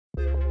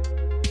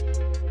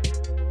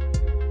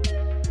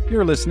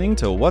You're listening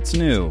to What's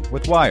New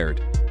with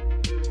Wired.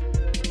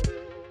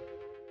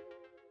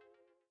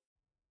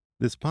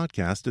 This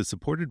podcast is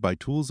supported by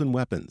Tools and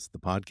Weapons, the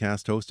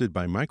podcast hosted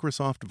by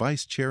Microsoft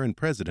Vice Chair and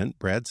President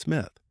Brad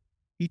Smith.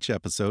 Each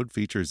episode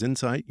features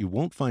insight you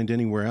won't find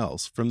anywhere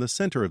else from the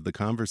center of the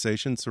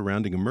conversation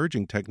surrounding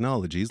emerging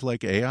technologies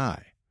like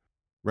AI.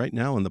 Right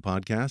now in the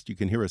podcast, you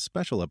can hear a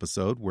special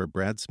episode where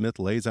Brad Smith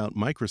lays out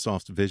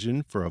Microsoft's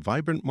vision for a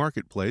vibrant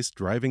marketplace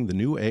driving the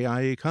new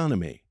AI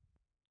economy.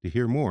 To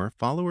hear more,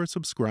 follow or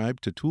subscribe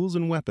to Tools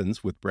and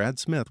Weapons with Brad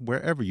Smith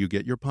wherever you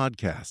get your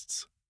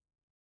podcasts.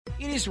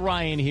 It is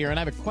Ryan here, and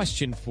I have a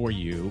question for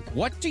you.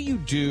 What do you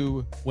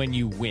do when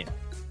you win?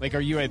 Like, are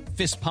you a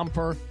fist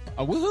pumper,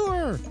 a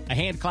woo-hooer, a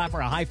hand clapper,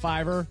 a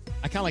high-fiver?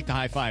 I kind of like the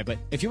high-five, but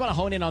if you want to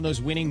hone in on those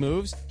winning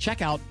moves,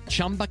 check out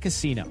Chumba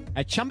Casino.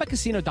 At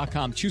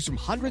ChumbaCasino.com, choose from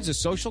hundreds of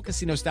social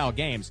casino-style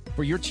games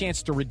for your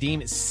chance to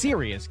redeem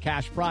serious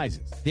cash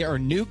prizes. There are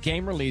new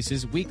game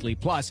releases weekly,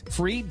 plus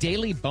free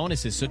daily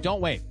bonuses, so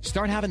don't wait.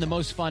 Start having the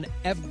most fun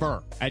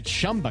ever at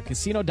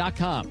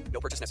ChumbaCasino.com.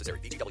 No purchase necessary.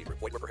 VGW.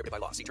 Void where prohibited by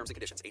law. See terms and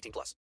conditions. 18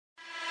 plus.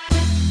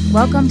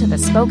 Welcome to the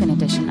spoken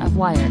edition of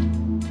Wired.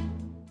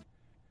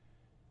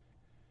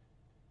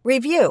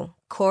 Review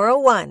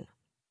Coral One.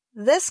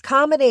 This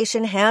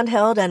combination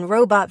handheld and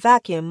robot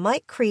vacuum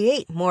might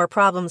create more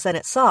problems than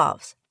it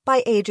solves,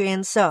 by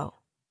Adrian So.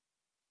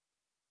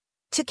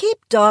 To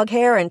keep dog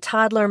hair and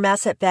toddler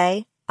mess at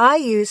bay, I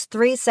use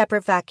 3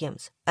 separate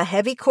vacuums, a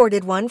heavy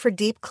corded one for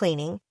deep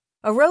cleaning,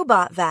 a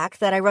robot vac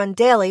that I run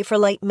daily for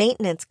light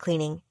maintenance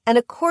cleaning, and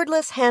a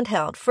cordless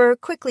handheld for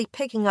quickly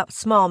picking up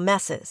small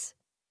messes.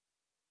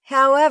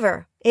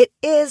 However, it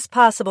is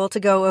possible to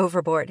go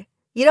overboard.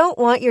 You don't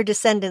want your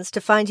descendants to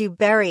find you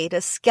buried,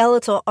 a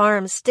skeletal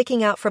arm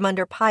sticking out from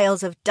under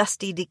piles of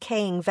dusty,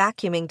 decaying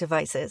vacuuming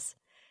devices.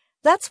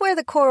 That's where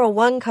the Coral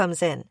One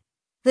comes in.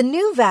 The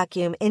new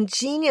vacuum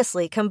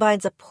ingeniously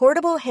combines a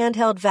portable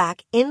handheld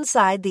vac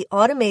inside the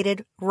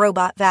automated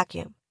robot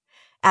vacuum.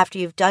 After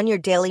you've done your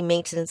daily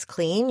maintenance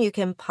clean, you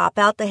can pop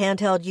out the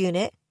handheld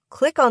unit,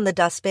 click on the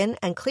dustbin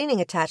and cleaning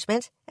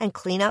attachment, and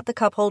clean out the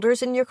cup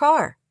holders in your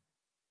car.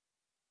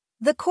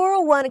 The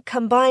Coral One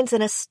combines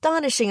an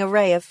astonishing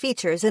array of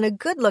features in a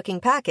good-looking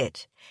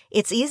package.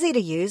 It's easy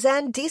to use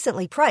and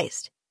decently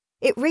priced.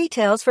 It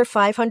retails for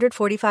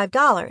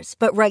 $545,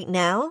 but right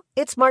now,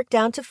 it's marked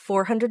down to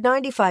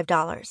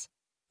 $495.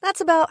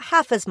 That's about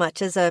half as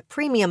much as a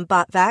premium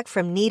bot vac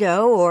from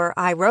Neato or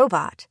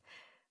iRobot.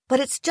 But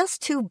it's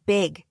just too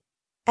big.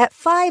 At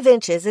 5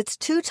 inches, it's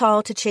too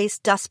tall to chase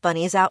dust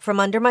bunnies out from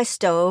under my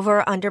stove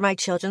or under my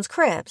children's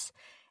cribs.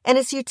 And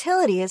its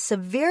utility is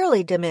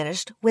severely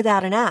diminished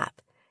without an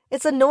app.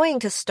 It's annoying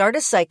to start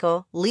a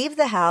cycle, leave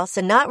the house,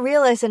 and not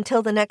realize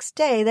until the next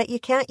day that you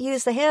can't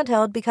use the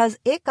handheld because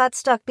it got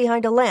stuck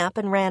behind a lamp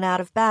and ran out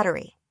of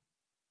battery.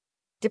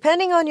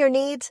 Depending on your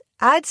needs,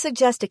 I'd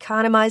suggest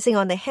economizing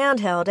on the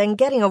handheld and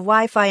getting a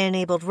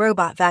Wi-Fi-enabled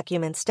robot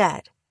vacuum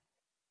instead.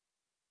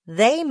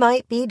 They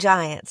might be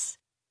giants.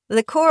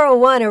 The Coral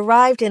One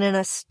arrived in an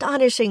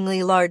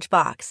astonishingly large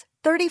box,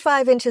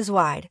 35 inches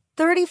wide,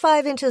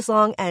 35 inches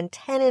long, and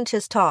 10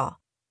 inches tall,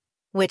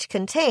 which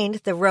contained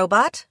the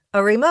robot,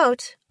 a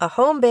remote, a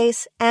home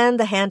base, and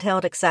the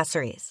handheld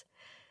accessories.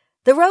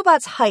 The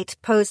robot's height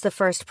posed the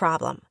first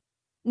problem.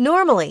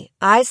 Normally,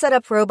 I set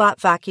up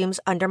robot vacuums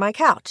under my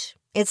couch.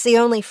 It's the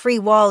only free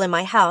wall in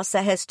my house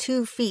that has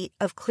 2 feet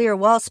of clear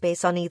wall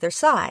space on either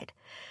side.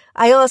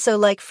 I also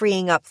like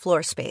freeing up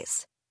floor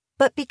space.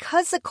 But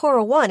because the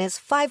Coral One is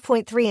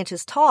 5.3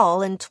 inches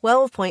tall and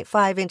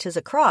 12.5 inches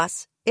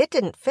across, it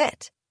didn't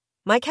fit.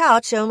 My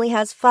couch only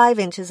has 5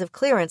 inches of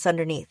clearance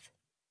underneath.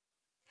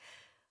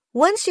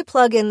 Once you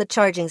plug in the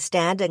charging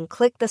stand and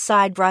click the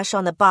side brush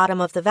on the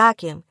bottom of the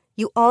vacuum,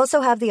 you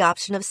also have the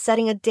option of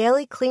setting a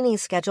daily cleaning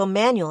schedule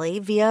manually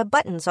via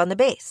buttons on the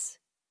base.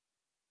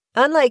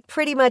 Unlike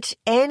pretty much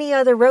any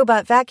other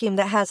robot vacuum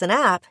that has an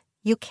app,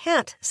 you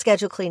can't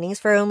schedule cleanings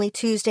for only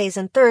Tuesdays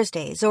and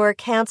Thursdays or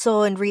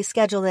cancel and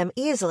reschedule them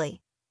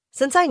easily.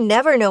 Since I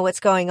never know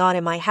what's going on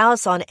in my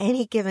house on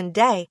any given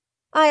day,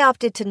 I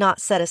opted to not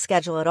set a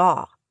schedule at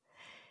all.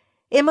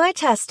 In my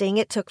testing,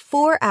 it took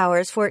 4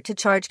 hours for it to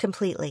charge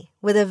completely,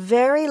 with a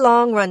very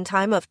long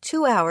runtime of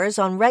 2 hours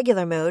on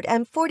regular mode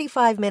and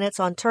 45 minutes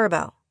on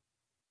turbo.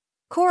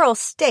 Coral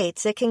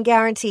states it can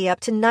guarantee up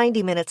to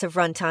 90 minutes of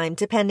runtime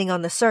depending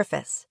on the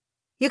surface.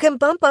 You can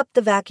bump up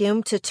the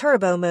vacuum to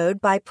turbo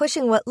mode by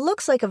pushing what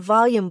looks like a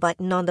volume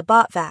button on the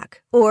bot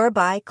vac, or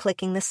by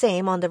clicking the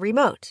same on the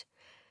remote.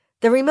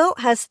 The remote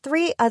has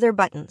 3 other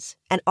buttons: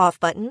 an off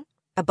button,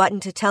 a button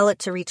to tell it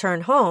to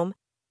return home,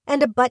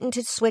 and a button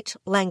to switch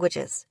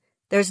languages.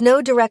 There's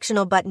no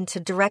directional button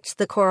to direct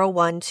the Coral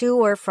One to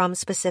or from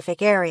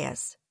specific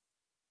areas.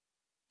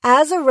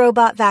 As a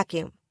robot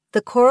vacuum,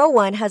 the Coral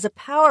One has a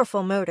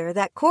powerful motor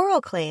that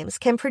Coral claims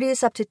can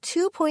produce up to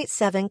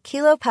 2.7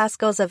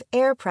 kilopascals of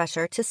air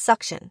pressure to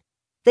suction.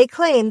 They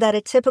claim that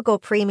a typical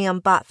premium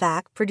bot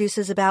vac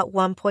produces about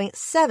 1.7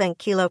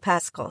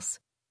 kilopascals.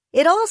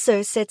 It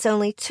also sits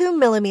only 2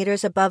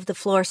 millimeters above the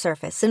floor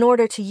surface in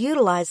order to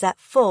utilize that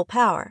full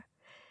power.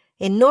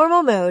 In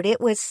normal mode, it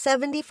was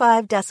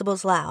 75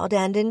 decibels loud,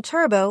 and in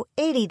turbo,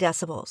 80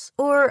 decibels,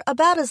 or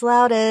about as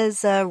loud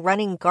as a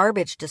running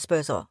garbage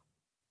disposal.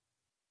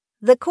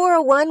 The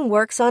Coral One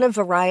works on a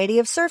variety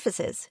of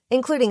surfaces,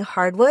 including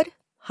hardwood,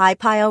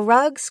 high-pile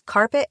rugs,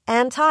 carpet,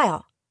 and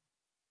tile.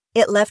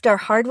 It left our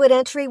hardwood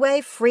entryway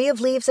free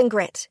of leaves and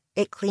grit.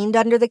 It cleaned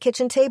under the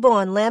kitchen table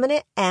on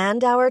laminate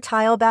and our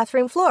tile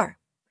bathroom floor.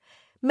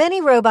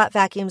 Many robot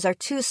vacuums are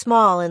too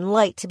small and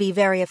light to be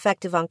very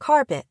effective on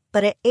carpet,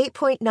 but at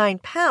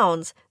 8.9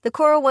 pounds, the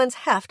Coral One's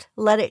heft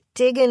let it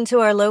dig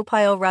into our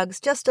low-pile rugs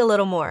just a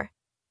little more.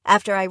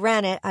 After I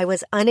ran it, I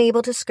was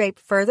unable to scrape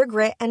further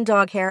grit and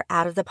dog hair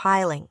out of the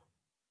piling.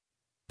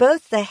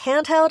 Both the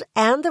handheld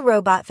and the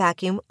robot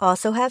vacuum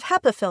also have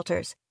HEPA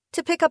filters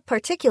to pick up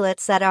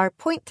particulates that are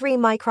 0.3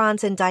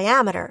 microns in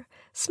diameter,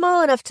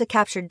 small enough to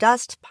capture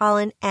dust,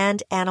 pollen,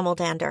 and animal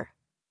dander.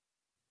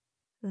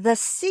 The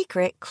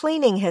secret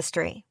cleaning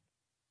history.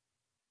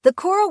 The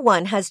Coral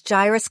One has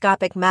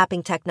gyroscopic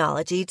mapping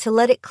technology to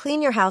let it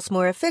clean your house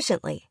more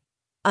efficiently.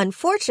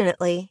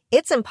 Unfortunately,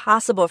 it's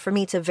impossible for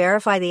me to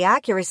verify the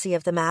accuracy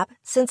of the map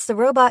since the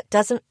robot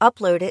doesn't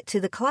upload it to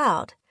the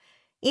cloud.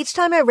 Each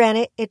time I ran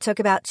it, it took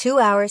about 2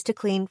 hours to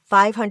clean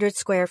 500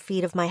 square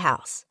feet of my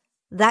house.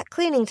 That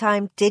cleaning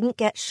time didn't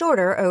get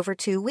shorter over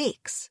 2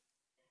 weeks.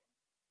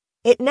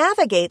 It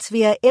navigates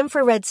via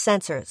infrared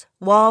sensors,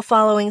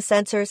 wall-following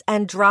sensors,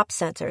 and drop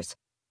sensors,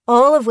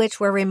 all of which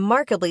were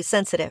remarkably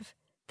sensitive.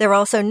 They're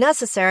also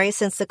necessary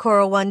since the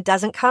Coral One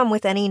doesn't come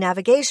with any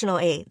navigational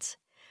aids.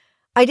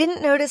 I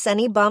didn't notice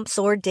any bumps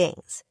or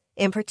dings.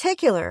 In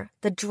particular,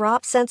 the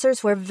drop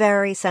sensors were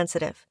very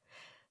sensitive.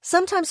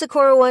 Sometimes the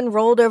Coral One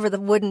rolled over the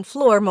wooden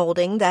floor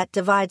molding that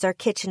divides our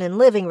kitchen and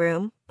living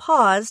room,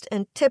 paused,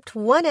 and tipped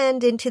one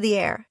end into the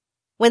air.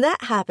 When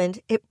that happened,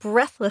 it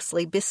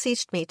breathlessly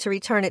beseeched me to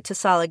return it to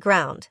solid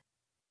ground.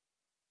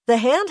 The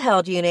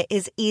handheld unit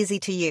is easy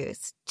to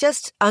use.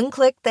 Just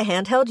unclick the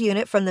handheld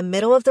unit from the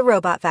middle of the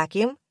robot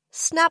vacuum,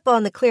 snap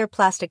on the clear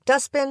plastic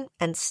dustbin,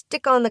 and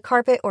stick on the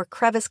carpet or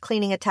crevice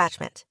cleaning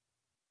attachment.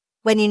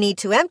 When you need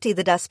to empty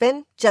the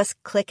dustbin,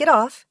 just click it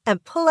off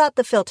and pull out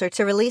the filter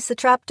to release the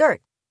trapped dirt.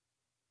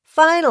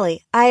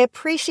 Finally, I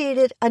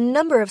appreciated a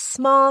number of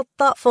small,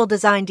 thoughtful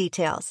design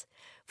details.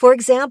 For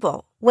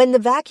example, when the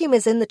vacuum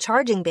is in the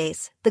charging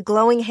base, the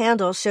glowing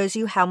handle shows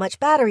you how much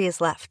battery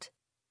is left.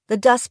 The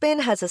dustbin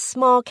has a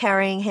small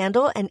carrying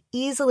handle and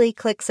easily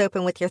clicks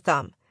open with your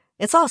thumb.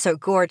 It's also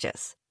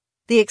gorgeous.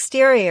 The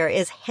exterior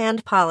is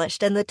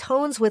hand-polished, and the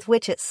tones with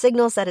which it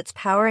signals that it's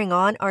powering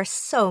on are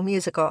so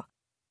musical.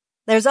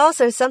 There's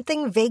also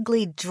something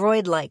vaguely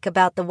droid-like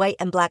about the white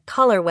and black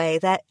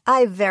colorway that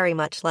I very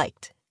much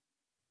liked.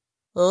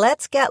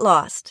 Let's get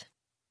lost.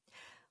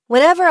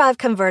 Whenever I've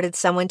converted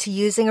someone to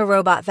using a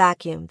robot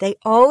vacuum, they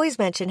always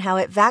mention how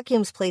it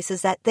vacuums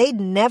places that they'd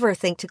never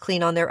think to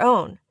clean on their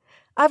own.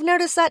 I've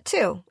noticed that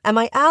too, and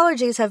my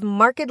allergies have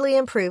markedly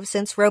improved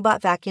since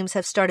robot vacuums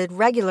have started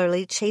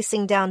regularly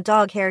chasing down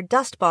dog hair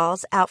dust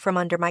balls out from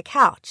under my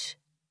couch.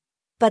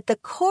 But the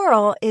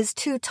Coral is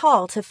too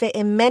tall to fit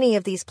in many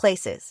of these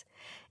places.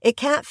 It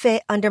can't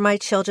fit under my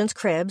children's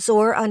cribs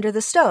or under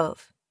the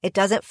stove. It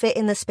doesn't fit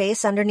in the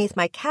space underneath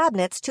my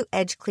cabinets to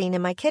edge clean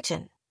in my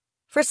kitchen.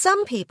 For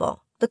some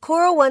people, the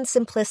Coral One's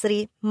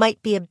simplicity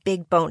might be a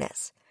big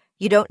bonus.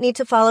 You don't need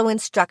to follow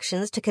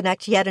instructions to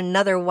connect yet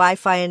another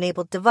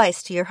Wi-Fi-enabled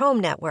device to your home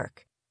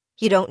network.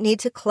 You don't need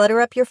to clutter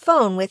up your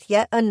phone with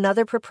yet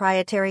another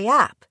proprietary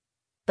app.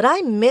 But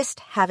I missed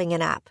having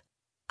an app.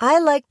 I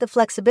like the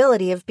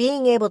flexibility of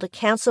being able to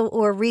cancel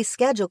or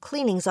reschedule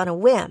cleanings on a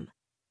whim.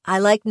 I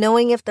like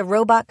knowing if the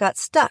robot got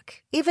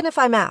stuck, even if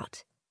I'm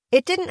out.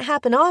 It didn't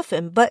happen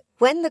often, but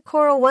when the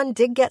Coral One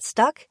did get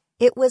stuck,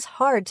 it was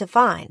hard to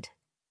find.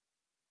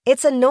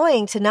 It's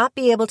annoying to not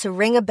be able to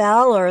ring a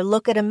bell or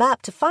look at a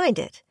map to find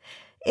it.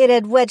 It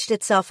had wedged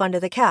itself under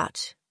the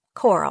couch.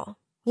 Coral,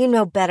 you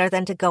know better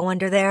than to go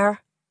under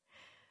there.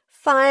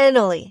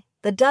 Finally,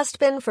 the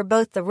dustbin for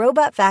both the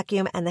robot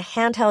vacuum and the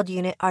handheld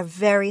unit are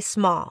very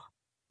small.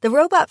 The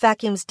robot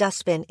vacuum's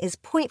dustbin is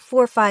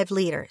 0.45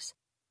 liters.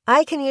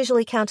 I can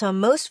usually count on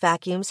most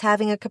vacuums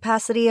having a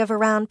capacity of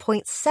around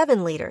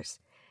 0.7 liters.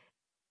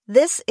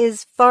 This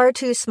is far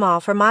too small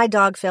for my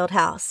dog-filled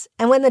house,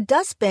 and when the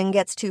dustbin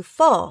gets too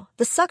full,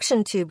 the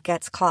suction tube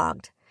gets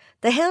clogged.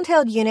 The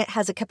handheld unit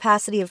has a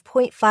capacity of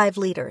 0.5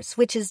 liters,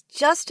 which is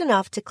just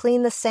enough to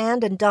clean the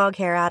sand and dog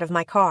hair out of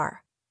my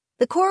car.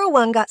 The Coral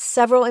One got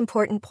several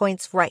important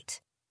points right.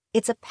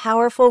 It's a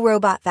powerful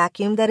robot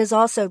vacuum that is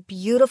also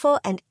beautiful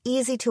and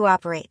easy to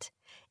operate.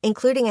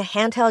 Including a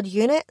handheld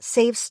unit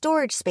saves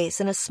storage space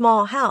in a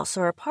small house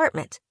or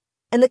apartment.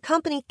 And the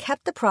company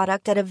kept the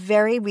product at a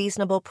very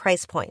reasonable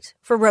price point,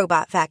 for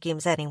robot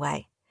vacuums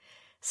anyway.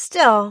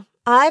 Still,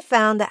 I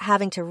found that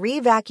having to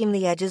re-vacuum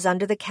the edges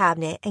under the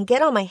cabinet and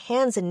get on my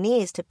hands and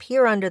knees to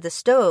peer under the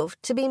stove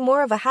to be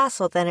more of a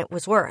hassle than it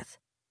was worth.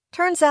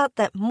 Turns out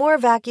that more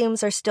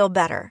vacuums are still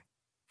better.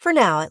 For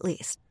now, at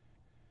least.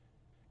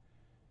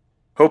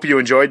 Hope you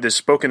enjoyed this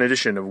spoken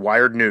edition of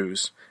Wired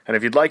News. And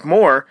if you'd like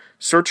more,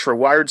 search for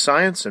Wired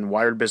Science and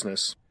Wired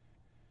Business.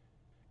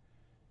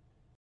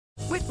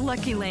 With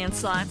Lucky Land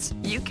Slots,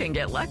 you can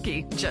get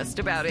lucky just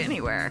about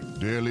anywhere.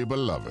 Dearly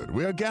beloved,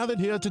 we are gathered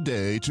here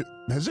today to...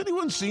 Has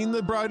anyone seen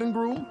the bride and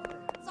groom?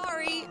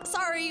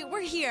 Sorry,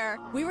 we're here.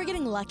 We were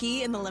getting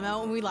lucky in the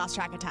limo and we lost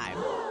track of time.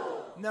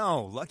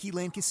 No, Lucky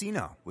Land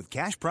Casino, with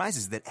cash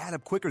prizes that add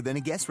up quicker than a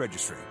guest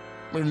registry.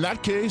 In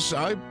that case,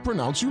 I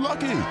pronounce you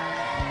lucky.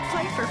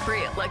 Play for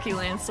free at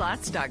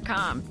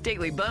LuckyLandSlots.com.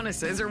 Daily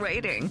bonuses are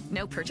waiting.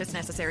 No purchase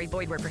necessary.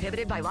 Void where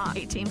prohibited by law.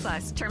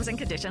 18+. Terms and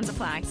conditions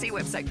apply. See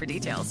website for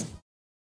details.